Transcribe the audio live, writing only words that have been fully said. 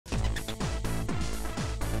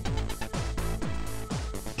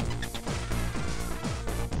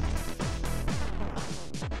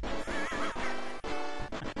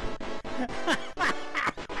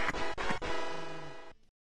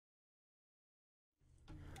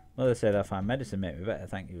Mother said I find medicine make me better.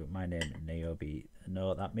 Thank you. My name is Niobe. Know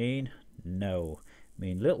what that mean? No.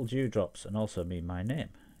 Mean little dewdrops and also mean my name.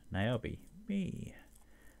 Niobe. Me.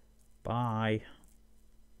 Bye.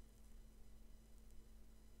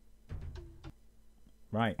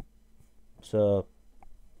 Right. So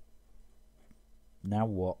now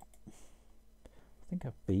what? I think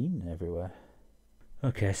I've been everywhere.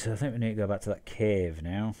 Okay, so I think we need to go back to that cave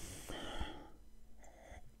now.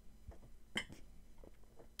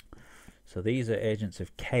 So these are agents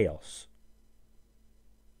of chaos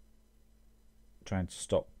trying to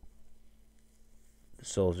stop the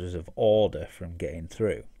soldiers of order from getting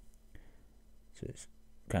through. So it's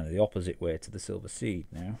kind of the opposite way to the Silver Seed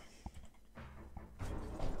now.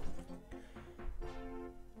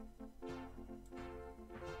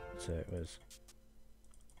 So it was...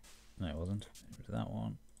 No, it wasn't. It was that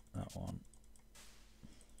one, that one.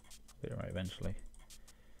 I'll get it right eventually.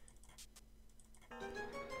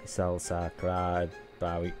 Salsa cried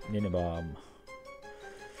Bowie Ninibom.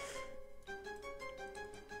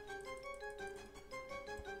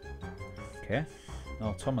 Okay.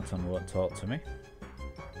 Automaton won't talk to me.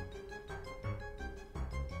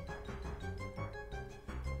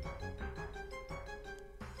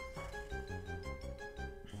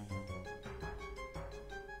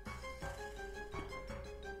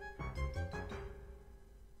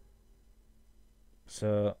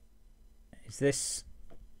 So is this...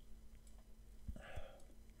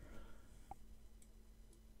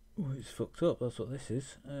 Oh, it's fucked up, that's what this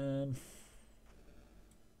is. I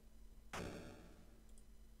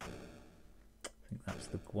think that's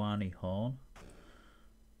the Guani horn.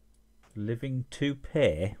 Living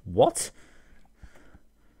toupee? What?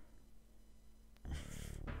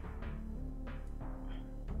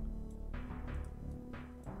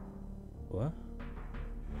 What?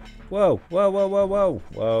 Whoa, whoa, whoa, whoa, whoa,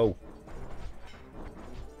 whoa.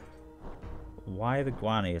 Why are the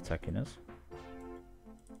Guani attacking us?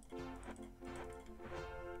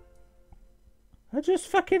 I just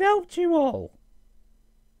fucking helped you all.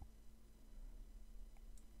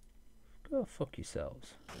 Go fuck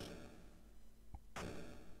yourselves.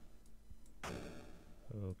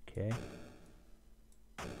 Okay.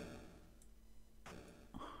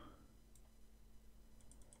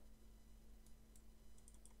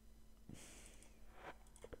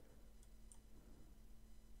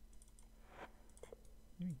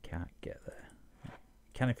 You can't get there. You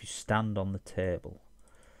can if you stand on the table.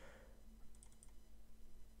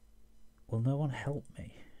 Will no one help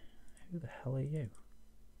me? Who the hell are you?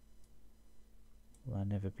 Will I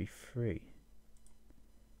never be free?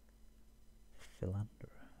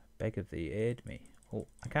 Philanderer, beg of thee, aid me. Well,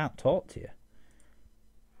 I can't talk to you.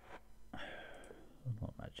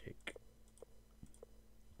 Not magic.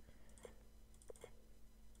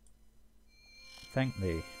 Thank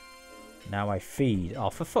thee. Now I feed.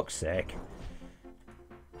 Oh, for fuck's sake.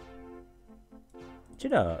 Do you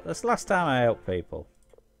know, that's the last time I helped people.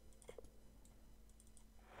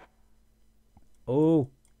 Oh,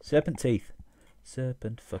 serpent teeth.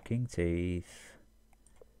 Serpent fucking teeth.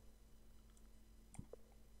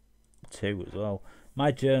 2 as well.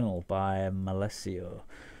 My Journal by Malesio.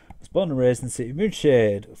 I was born and raised in the city of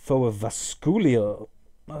Moonshade, foe of Vasculio.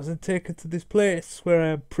 I was then taken to this place where I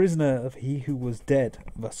am prisoner of he who was dead,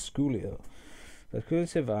 Vasculio. Vasculio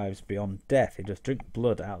survives beyond death. He does drink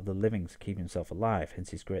blood out of the living to keep himself alive, hence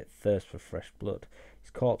his great thirst for fresh blood.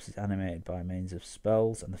 His corpse is animated by means of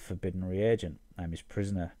spells and the forbidden reagent. I am his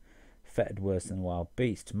prisoner, fettered worse than a wild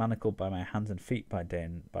beast, manacled by my hands and feet by day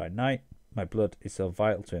and by night. My blood is so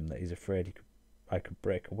vital to him that he's afraid I could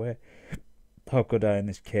break away. How could I in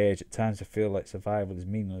this cage? At times I feel like survival is a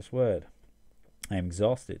meaningless word. I am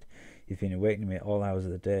exhausted. He's been awakening me at all hours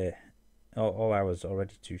of the day, all hours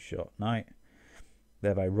already too short night,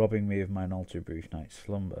 thereby robbing me of mine all too brief night's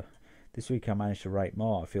slumber. This week I managed to write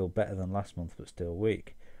more. I feel better than last month, but still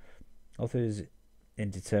weak. All through these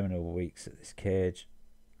interminable weeks at this cage,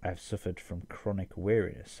 I have suffered from chronic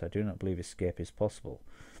weariness. I do not believe escape is possible.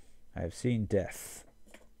 I have seen death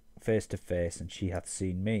face to face, and she hath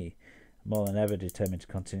seen me. More than ever determined to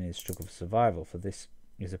continue the struggle for survival, for this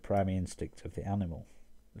is a primary instinct of the animal.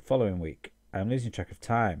 The following week, I am losing track of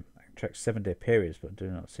time. I can track 7-day periods, but do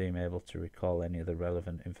not seem able to recall any of the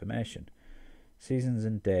relevant information. Seasons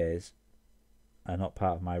and days are not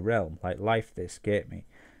part of my realm. Like life, they escape me.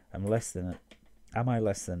 Am I less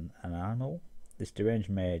than an animal? This deranged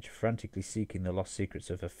mage, frantically seeking the lost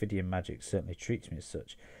secrets of Ophidian magic, certainly treats me as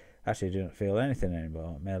such. Actually, I do not feel anything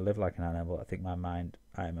anymore. May I live like an animal, I think my mind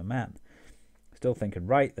I am a man. still think and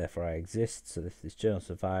write, therefore I exist, so if this journal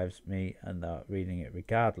survives me and thou reading it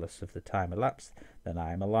regardless of the time elapsed, then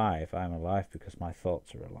I am alive. I am alive because my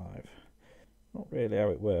thoughts are alive. Not really how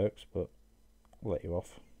it works, but I'll let you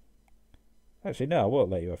off. Actually, no, I won't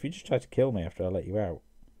let you off. You just tried to kill me after I let you out.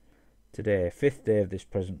 Today, 5th day of this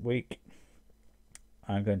present week,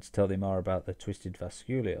 I'm going to tell thee more about the twisted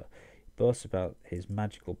Vasculia. He boasts about his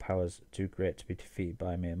magical powers too great to be defeated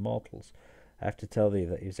by mere mortals. I have to tell thee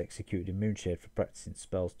that he was executed in Moonshade for practicing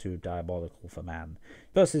spells too diabolical for man. He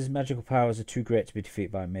boasts his magical powers are too great to be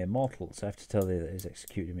defeated by mere mortals. I have to tell thee that he was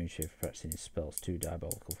executed in Moonshade for practicing his spells too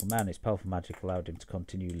diabolical for man. His powerful magic allowed him to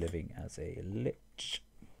continue living as a lich.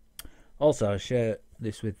 Also, I share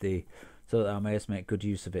this with thee so that thou mayest make good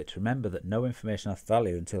use of it. Remember that no information hath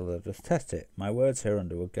value until thou dost test it. My words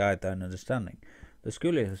hereunder will guide thine understanding.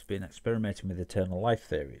 Vasculia has been experimenting with eternal life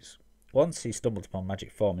theories. Once he stumbled upon a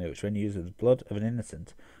magic formula which, when used with the blood of an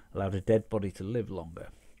innocent, allowed a dead body to live longer.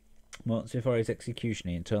 Once before his execution,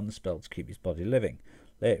 he interned the spell to keep his body living.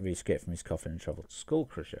 Later, he escaped from his coffin and travelled to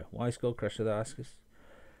Skullcrusher. Why Skullcrusher, thou askest?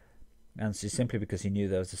 Answer is simply because he knew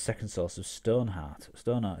there was a second source of Stoneheart.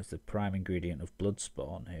 Stoneheart is the prime ingredient of blood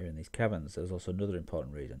spawn here in these caverns. There was also another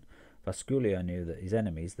important reason. Vasculia knew that his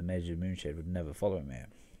enemies, the Mages of Moonshade, would never follow him here.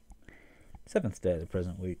 7th day of the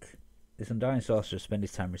present week. This undying sorcerer spent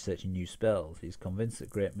his time researching new spells. He is convinced that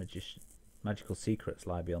great magical secrets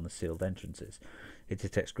lie beyond the sealed entrances. He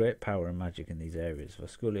detects great power and magic in these areas.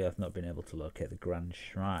 Vasculia hath not been able to locate the grand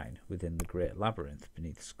shrine within the great labyrinth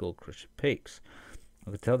beneath the Skullcrusher peaks.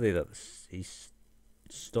 I could tell thee that he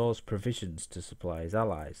stores provisions to supply his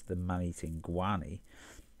allies, the man-eating Guani.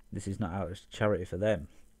 This is not out of charity for them.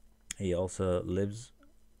 He also lives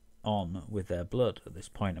on with their blood. At this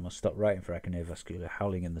point, I must stop writing, for I can hear Vasculia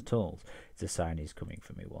howling in the tunnels. It's a sign he's coming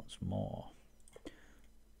for me once more.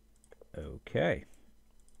 Okay.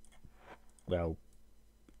 Well,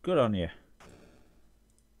 good on you.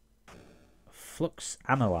 Flux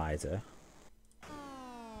Analyzer.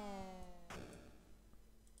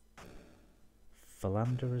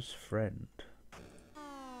 Philanderer's friend.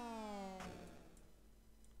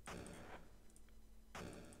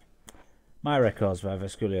 My records by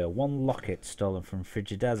Vasculia. 1 locket stolen from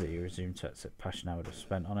Frigidazi. He resumed to accept passion I would have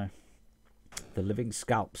spent on her. The living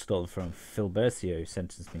scalp stolen from Filbercio, who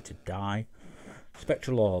sentenced me to die.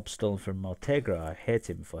 Spectral orb stolen from Mortegra. I hate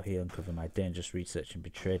him for he uncovered my dangerous research and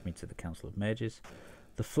betrayed me to the Council of Mages.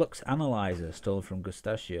 The Flux Analyzer stolen from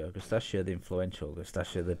Gustachio. Gustachio the influential,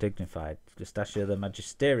 Gustachio the dignified, Gustachio the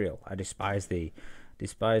magisterial. I despise thee.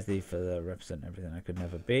 Despise thee for thou represent everything I could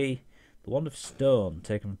never be. The Wand of Stone,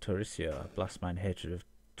 taken from Tauricio. I blast mine hatred of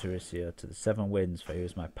Tauricio to the 7 winds, for he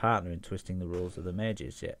was my partner in twisting the rules of the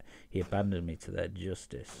mages, yet he abandoned me to their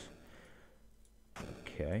justice.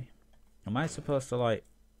 Okay. Am I supposed to, like...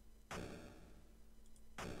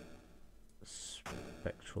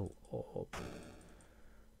 Spectral orb.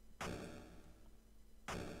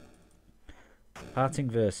 Parting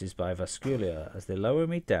verses by Vasculia. As they lower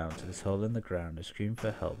me down to this hole in the ground, I scream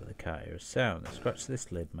for help, but they can't hear a sound. I scratch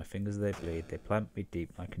this lid, my fingers they bleed, they plant me deep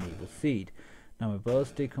like an evil seed. Now my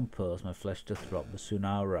bones decompose, my flesh doth rot, but soon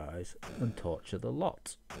I'll rise and torture the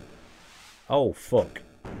lot. Oh, fuck.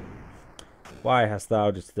 Why hast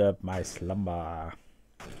thou disturbed my slumber?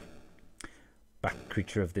 Back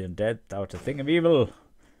creature of the undead, thou art a thing of evil.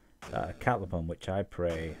 A cattle upon which I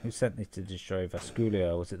prey. Who sent thee to destroy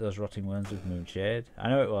Vasculia? Was it those rotting worms of Moonshade? I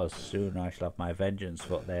know it was. Soon I shall have my vengeance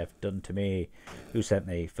for what they have done to me. Who sent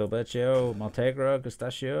thee? Filbercio, Maltegra,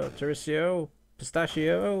 Gustachio, Tauricio,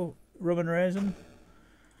 Pistachio, Rum and Raisin?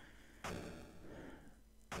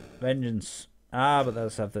 Vengeance. Ah, but thou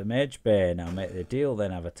shalt have the Mage Bay. Now make the deal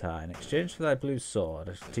then, Avatar. In exchange for thy blue sword,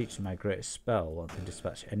 I shall teach thee my greatest spell, one can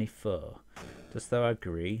dispatch any foe. Dost thou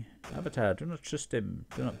agree? Avatar, do not trust him.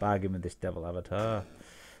 Do not bargain with this devil, Avatar.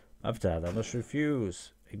 Avatar, thou must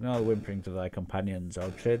refuse. Ignore the whimperings of thy companions.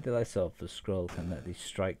 I'll trade thee thyself. The scroll can let thee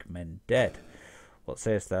strike men dead. What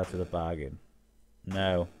sayest thou to the bargain?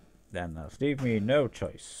 No. Then thou leave me no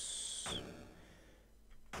choice.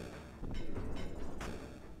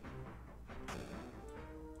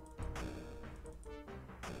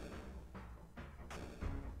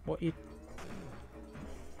 What you...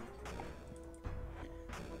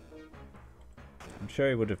 I'm sure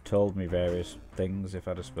he would have told me various things if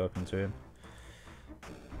I'd have spoken to him.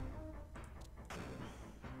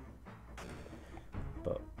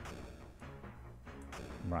 But...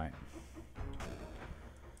 Right.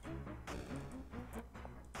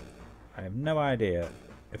 I have no idea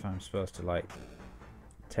if I'm supposed to, like,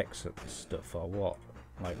 text at this stuff or what.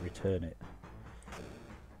 Like, return it.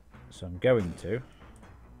 So I'm going to.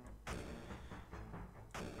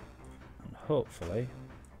 And hopefully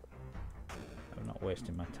I'm not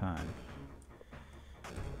wasting my time.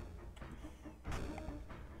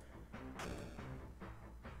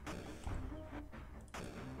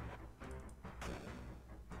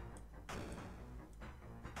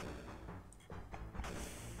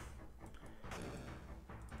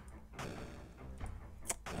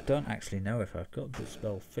 I don't actually know if I've got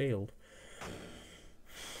Dispel Field.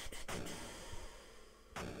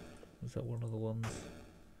 Is that one of the ones?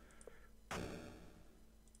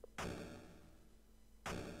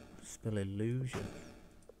 Spell Illusion.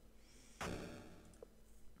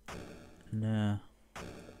 No.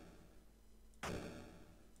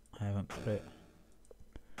 I haven't got it.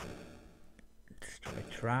 Destroy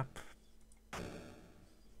Trap.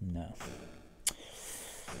 No.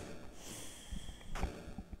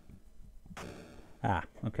 Ah,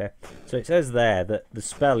 okay. So it says there that the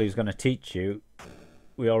spell he's going to teach you,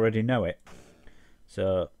 we already know it.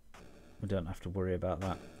 So we don't have to worry about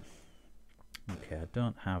that. Okay, I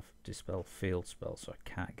don't have Dispel Field spell, so I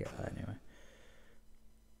can't get that anyway.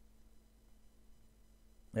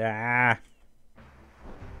 Ah!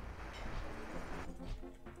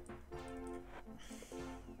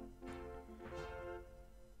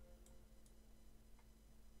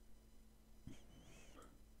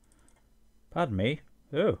 Pardon me.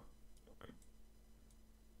 Oh.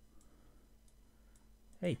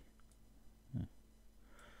 Hey. Oh.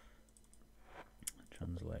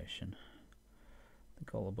 Translation. I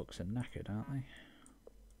think all the books are knackered, aren't they?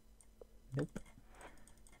 Nope.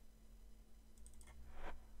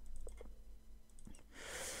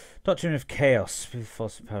 Doctrine of Chaos. Be the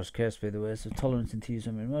force of powers, chaos be the words of tolerance and tease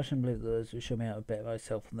of emotion. Believe that those will show me how to better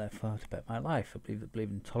myself and therefore how to better my life. I believe that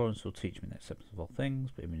believing in tolerance will teach me the acceptance of all things.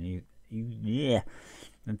 Believing in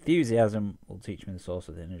enthusiasm will teach me the source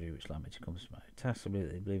of the energy which allowed me to accomplish my task. I believe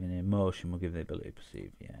that believing in emotion will give the ability to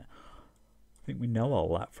perceive. Yeah, I think we know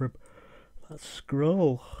all that from that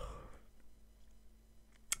scroll.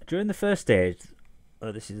 During the first stage,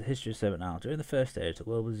 this is the history of Serpent now. During the first stage, the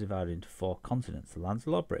world was divided into 4 continents: the lands of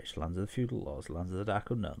the Lord British, the lands of the feudal lords, the lands of the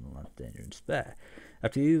dark unknown, and the lands of danger and despair.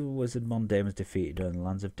 After the evil wizard Mondain was defeated, only the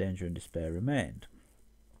lands of danger and despair remained.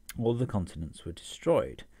 All the continents were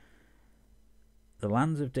destroyed. The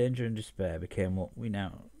lands of danger and despair became what we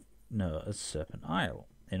now know as Serpent Isle.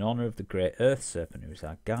 In honour of the great Earth Serpent, who was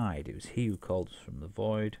our guide, it was he who called to us from the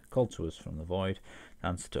void, to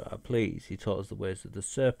answer to our pleas. He taught us the ways of the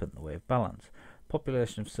Serpent, the way of balance. The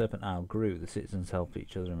population of Serpent Isle grew. The citizens helped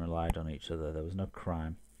each other and relied on each other. There was no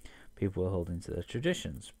crime. People were holding to their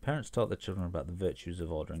traditions. Parents taught their children about the virtues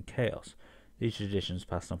of order and chaos. These traditions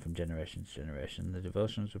passed on from generation to generation. The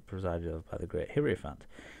devotions were presided over by the great Hierophant.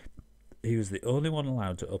 He was the only one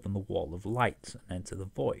allowed to open the wall of light and enter the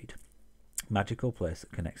void, a magical place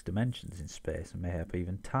that connects dimensions in space and mayhap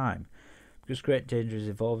even time. Because great danger is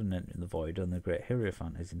involved in entering the void, and the great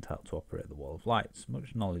Hierophant is entitled to operate the wall of lights.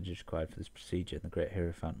 Much knowledge is required for this procedure, and the great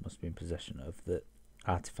Hierophant must be in possession of the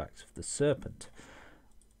artifacts of the Serpent,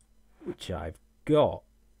 which I've got.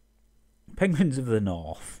 Penguins of the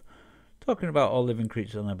North. Talking about all living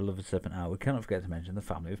creatures on our beloved Serpent Isle, we cannot forget to mention the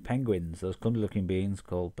family of penguins, those clumsy-looking beings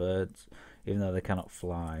called birds, even though they cannot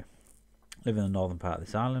fly. Living in the northern part of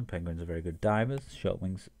this island, penguins are very good divers. The short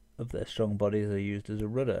wings of their strong bodies are used as a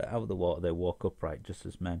rudder. Out of the water, they walk upright just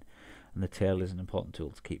as men, and the tail is an important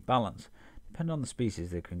tool to keep balance. Depending on the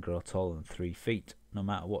species, they can grow taller than 3 feet. No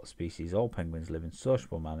matter what species, all penguins live in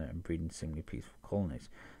sociable manner and breed in seemingly peaceful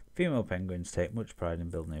colonies. Female penguins take much pride in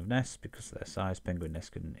building of nests. Because of their size, penguin nests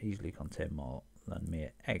can easily contain more than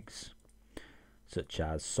mere eggs, such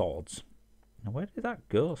as swords. Now, where did that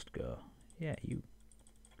ghost go? Yeah, you.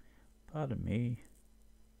 Pardon me.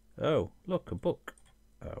 Oh, look, a book.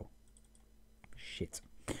 Oh. Shit.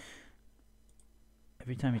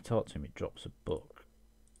 Every time you talk to him, it drops a book.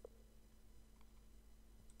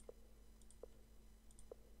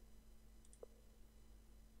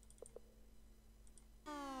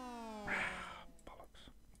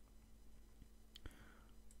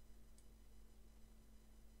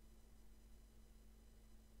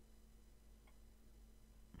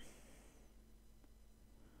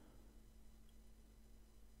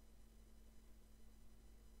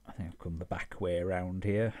 I think I've come the back way around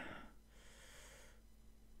here.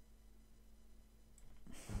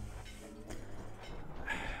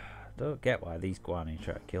 I don't get why these guani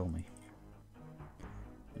try to kill me,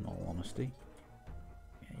 in all honesty.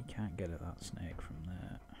 Yeah, you can't get at that snake from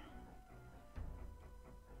there.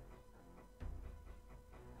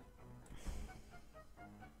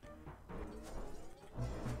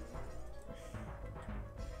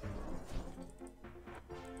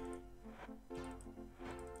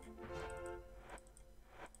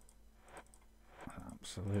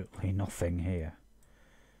 absolutely nothing here.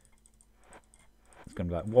 It's going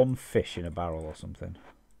to be like one fish in a barrel or something.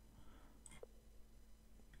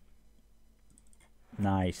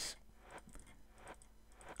 Nice.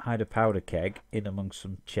 Hide a powder keg in amongst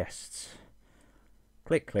some chests.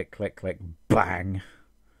 Click, click, click, click, bang.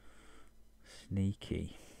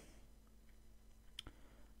 Sneaky.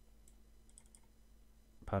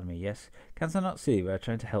 Pardon me, yes. Canst thou not see we are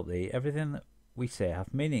trying to help thee? Everything that we say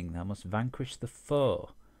hath meaning. Thou must vanquish the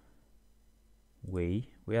foe. We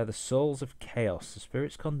are the souls of chaos, the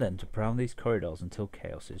spirits condemned to prowl these corridors until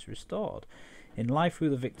chaos is restored. In life we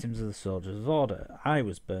were the victims of the soldiers of order. I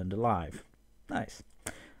was burned alive. Nice.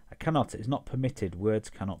 I cannot, it is not permitted, words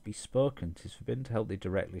cannot be spoken. 'Tis forbidden to help thee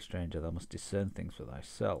directly, stranger, thou must discern things for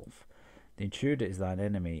thyself. The intruder is thine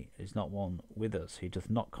enemy, is not one with us. He doth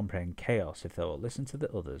not comprehend chaos. If thou wilt listen to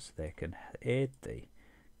the others, they can aid thee.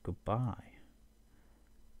 Goodbye.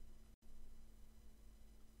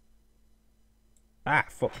 Ah,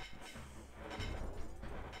 fuck.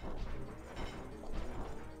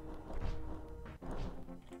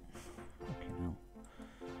 Fucking hell.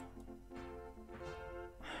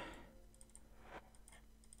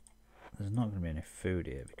 There's not going to be any food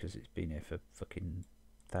here because it's been here for fucking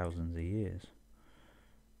thousands of years.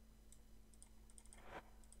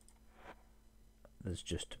 There's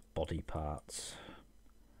just body parts.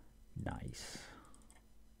 Nice.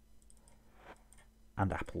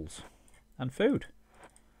 And apples. And food.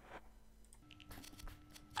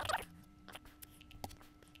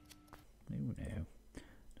 Ooh, no.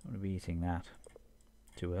 Don't want to be eating that.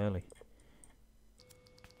 Too early.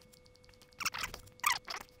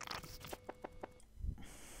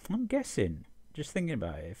 I'm guessing, just thinking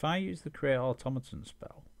about it, if I use the create automaton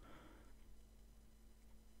spell.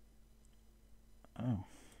 Oh.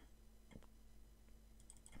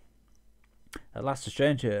 At last, a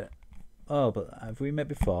stranger. Oh, but have we met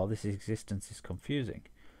before? This existence is confusing.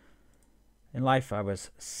 In life, I was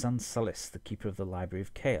Sansalis, the keeper of the Library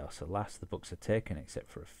of Chaos. At last, the books are taken, except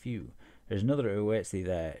for a few. There is another who awaits thee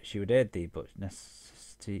there. She would aid thee, but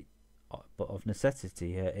of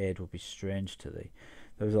necessity, her aid will be strange to thee.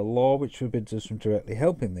 There is a law which forbids us from directly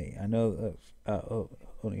helping thee. I know that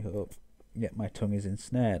only hope. Yet my tongue is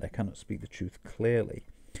ensnared. I cannot speak the truth clearly.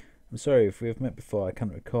 I'm sorry, if we have met before, I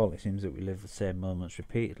cannot recall. It seems that we live the same moments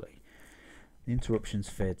repeatedly. The interruptions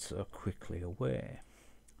fade so quickly away.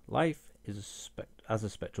 Life is as a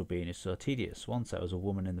spectral being is so tedious. Once I was a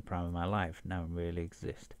woman in the prime of my life. Now I really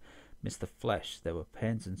exist. Miss the flesh. There were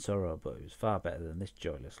pains and sorrow, but it was far better than this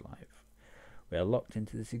joyless life. We are locked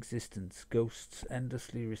into this existence, ghosts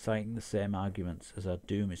endlessly reciting the same arguments, as our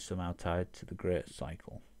doom is somehow tied to the great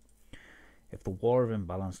cycle. If the war of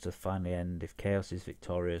imbalance doth finally end, if chaos is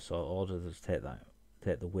victorious, or order does take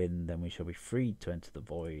the win, then we shall be freed to enter the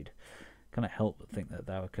void. I cannot help but think that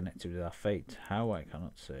thou art connected with our fate. How, I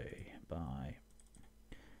cannot say. Bye.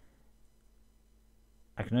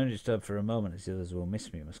 I can only disturb for a moment, as the others will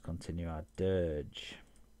miss me. We must continue our dirge.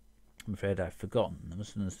 I'm afraid I've forgotten. I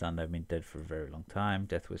must understand I've been dead for a very long time.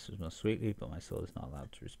 Death whispers most sweetly, but my soul is not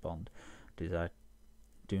allowed to respond. Do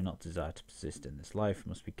not desire to persist in this life. I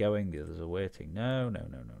must be going. The others are waiting. No, no,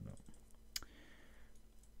 no, no, no.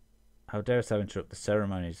 How darest thou interrupt the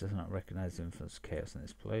ceremonies? Does not recognize the influence of chaos in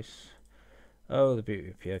this place. Oh, the beauty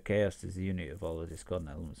of pure chaos is the unity of all the discordant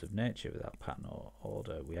elements of nature without pattern or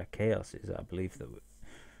order. We are chaos. It is our belief that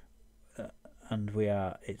and we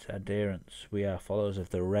are its adherents. We are followers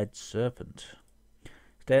of the red serpent.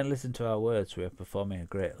 Stay and listen to our words. We are performing a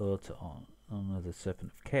great ode to honor the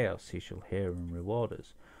serpent of chaos. He shall hear and reward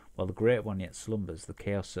us. While the great one yet slumbers, the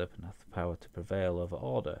chaos serpent hath the power to prevail over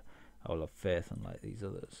order. I will have faith unlike these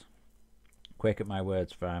others. Quake at my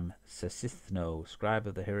words, for I am Sesithno, scribe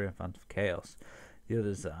of the Hierophant of Chaos. The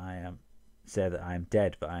others that I am say that I am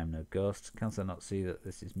dead, but I am no ghost. Canst thou not see that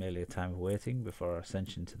this is merely a time of waiting before our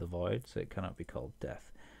ascension to the void, so it cannot be called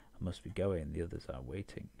death? I must be going, the others are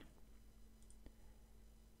waiting.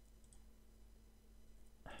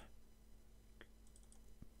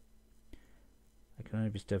 I can only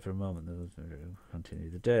be still for a moment, the others will continue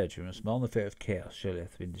the dirge. We must mourn the fate of chaos. Surely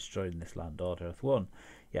hath been destroyed in this land, order hath won.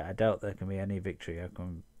 Yet I doubt there can be any victory. How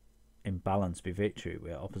can imbalance be victory?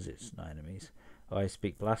 We are opposites, not enemies. Oh, I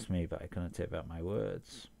speak blasphemy, but I cannot take back my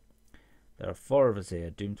words. There are 4 of us here,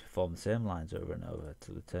 doomed to perform the same lines over and over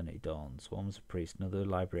till eternity dawns. One was a priest, another a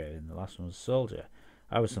librarian, the last one was a soldier.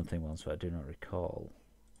 I was something once, but I do not recall.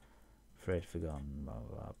 Afraid forgotten. Blah,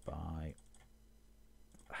 blah, blah. Bye.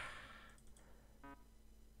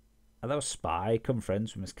 Are thou a spy? Come,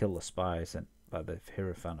 friends, we must kill the spy sent by the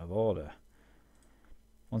Hierophant of Order.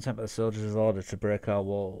 One sent by the soldiers is ordered to break our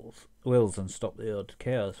wills and stop the ode to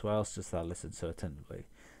chaos. Why else dost thou listen so attentively?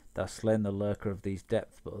 Thou hast slain the lurker of these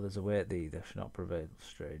depths, but others await thee. Thou shalt not prevail,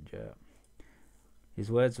 stranger. His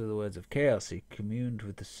words were the words of chaos. He communed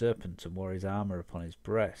with the serpent and wore his armour upon his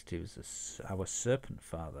breast. He was our serpent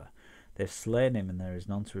father. They have slain him, and there is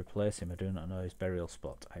none to replace him. I do not know his burial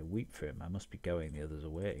spot. I weep for him. I must be going. The others are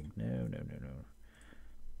waiting. No, no, no, no.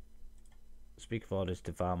 Speak of orders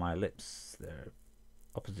devour my lips. They're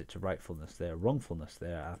opposite to rightfulness. They are wrongfulness.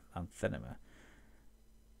 They are anathema.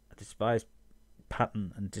 I despise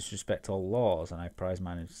pattern and disrespect all laws, and I prize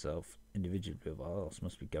myself individually above all else.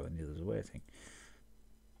 Must be going. The others are waiting.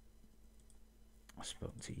 I've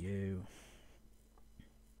spoken to you.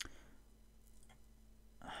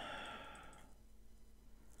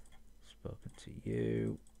 Spoken to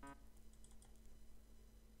you.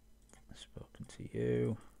 I've spoken to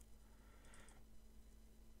you.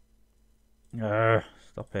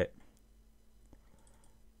 Stop it.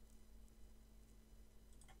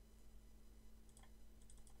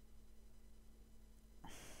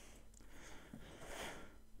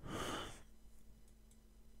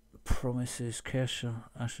 Promises, curse,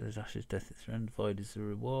 ashes, death is the end, void is the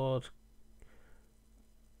reward.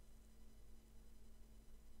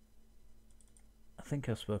 I think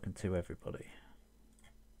I've spoken to everybody.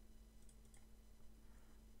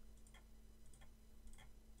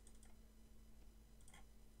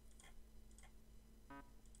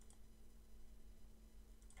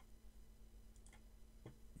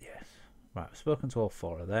 Yes. Right, I've spoken to all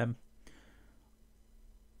 4 of them.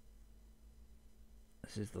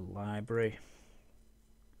 This is the library.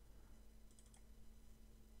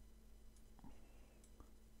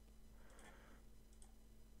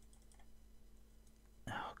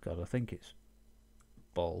 Oh god, I think it's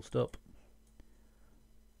ballsed up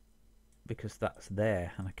because that's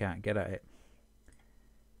there and I can't get at it.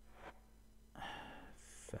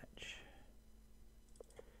 Fetch.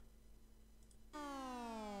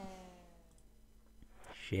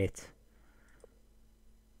 Shit.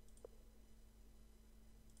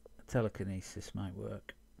 Telekinesis might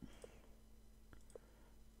work.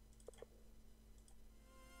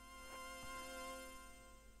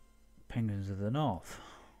 Penguins of the North.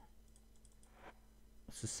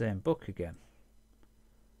 It's the same book again.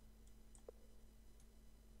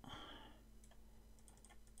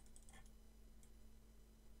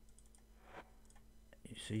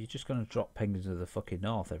 So you're just going to drop Penguins of the fucking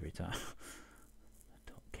North every time. I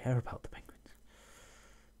don't care about the penguins.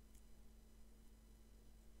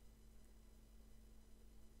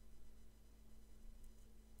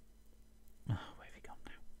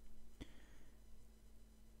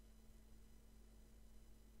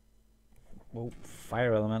 Oh,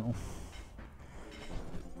 fire elemental.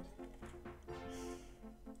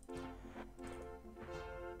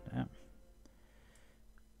 Damn.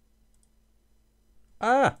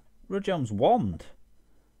 Ah! Rujom's wand.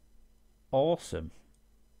 Awesome.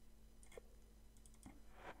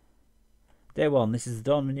 Day 1. This is the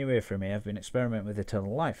dawn of a new era for me. I've been experimenting with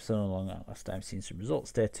eternal life so long at last time seen some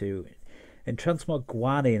results. Day 2. In transmog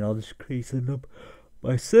Guani in order to increase the number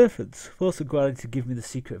my servants. Force Guani to give me the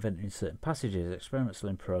secret of entering certain passages. Experiments still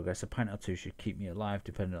in progress. A pint or 2 should keep me alive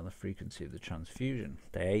depending on the frequency of the transfusion.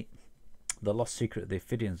 Day 8. The lost secret of the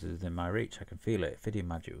Ophidians is within my reach. I can feel it. Ophidian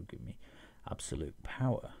magic will give me absolute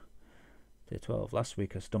power. Day 12. Last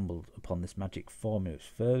week I stumbled upon this magic formula which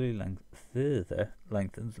further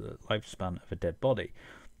lengthens the lifespan of a dead body.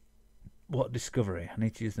 What discovery! I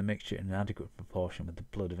need to use the mixture in an adequate proportion with the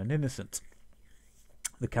blood of an innocent.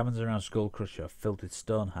 The caverns around Skullcrusher are filled with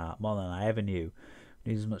stoneheart, more than I ever knew.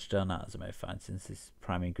 We need as much stoneheart as I may find, since this is the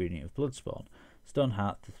prime ingredient of bloodspawn.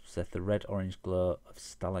 Stoneheart possesses the red-orange glow of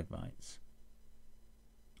stalagmites.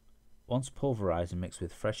 Once pulverized and mixed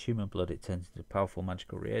with fresh human blood, it turns into a powerful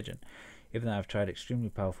magical reagent. Even though I've tried extremely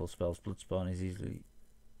powerful spells, bloodspawn is easily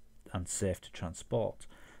and safe to transport.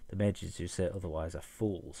 The mages who say otherwise are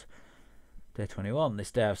fools. Day 21.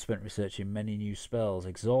 This day I've spent researching many new spells,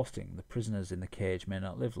 exhausting. The prisoners in the cage may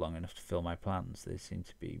not live long enough to fill my plans. They seem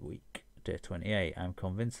to be weak. Day 28. I am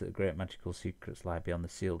convinced that great magical secrets lie beyond the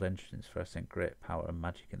sealed entrance, for I sense great power and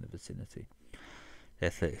magic in the vicinity. Day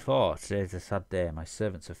 34. Today is a sad day. My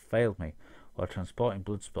servants have failed me. While transporting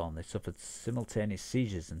bloodspawn, they suffered simultaneous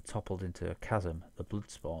seizures and toppled into a chasm. The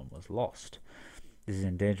bloodspawn was lost. This is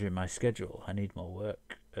endangering my schedule. I need more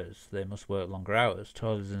work, as they must work longer hours.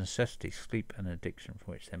 Toil is a necessity, sleep an addiction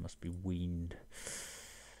from which they must be weaned.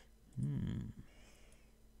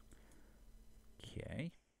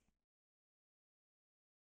 Okay.